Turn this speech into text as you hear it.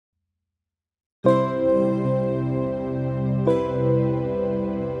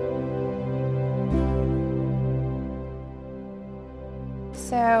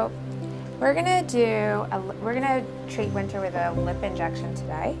So we're gonna treat Winter with a lip injection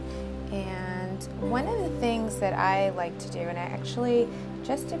today. And one of the things that I like to do, and actually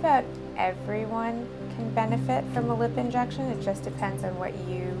just about everyone can benefit from a lip injection, it just depends on what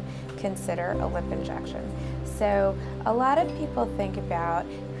you consider a lip injection. So a lot of people think about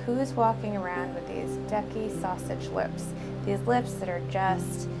who's walking around with these ducky sausage lips, these lips that are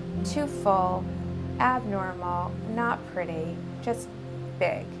just too full, abnormal, not pretty, just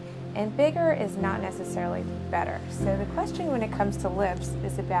big. And bigger is not necessarily better. So the question when it comes to lips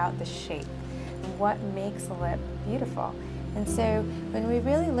is about the shape. What makes a lip beautiful? And so when we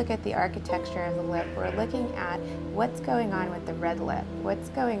really look at the architecture of the lip, we're looking at what's going on with the red lip, what's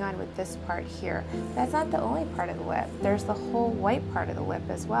going on with this part here. That's not the only part of the lip. There's the whole white part of the lip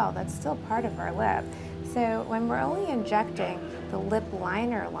as well. That's still part of our lip. So when we're only injecting the lip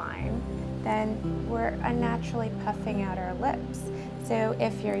liner line, then we're unnaturally puffing out our lips. So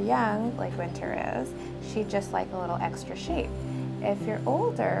if you're young, like Winter is, she'd just like a little extra shape. If you're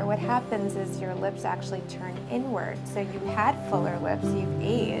older, what happens is your lips actually turn inward. So you've had fuller lips, you've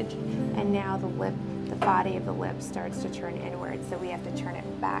aged, and now the body of the lip starts to turn inward, so we have to turn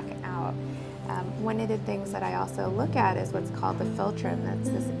it back out. One of the things that I also look at is what's called the philtrum. That's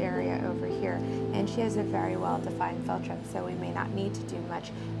this area over here. And she has a very well-defined philtrum, so we may not need to do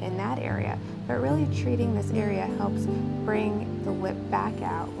much in that area. But really treating this area helps bring the lip back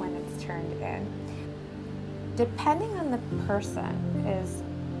out when it's turned in. Depending on the person is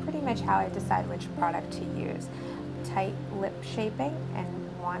pretty much how I decide which product to use. Tight lip shaping and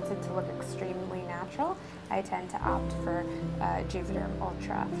wants it to look extremely natural, I tend to opt for Juvederm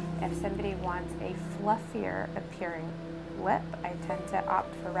Ultra. If somebody wants a fluffier appearing lip, I tend to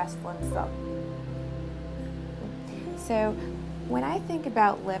opt for Restylane Silk. So when I think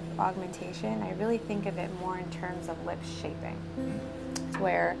about lip augmentation, I really think of it more in terms of lip shaping,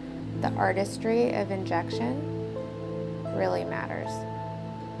 where the artistry of injection really matters.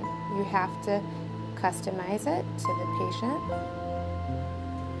 You have to customize it to the patient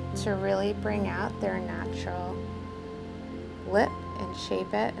to really bring out their natural lip and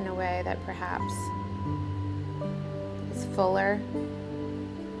shape it in a way that perhaps is fuller,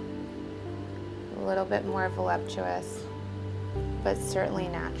 a little bit more voluptuous, but certainly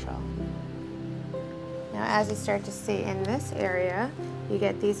natural. Now, as you start to see in this area, you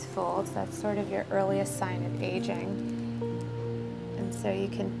get these folds. That's sort of your earliest sign of aging. And so you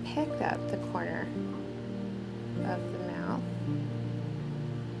can pick up the corner of the mouth.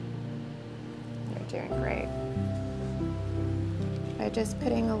 You're doing great. By just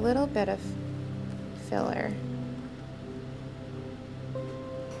putting a little bit of filler.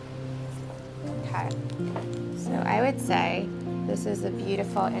 Okay. So I would say this is a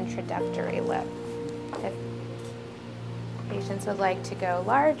beautiful introductory lip. If patients would like to go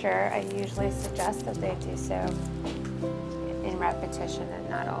larger, I usually suggest that they do so in repetition and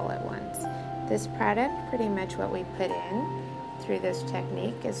not all at once. This product, pretty much what we put in through this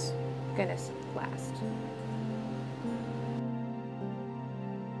technique, is going to last.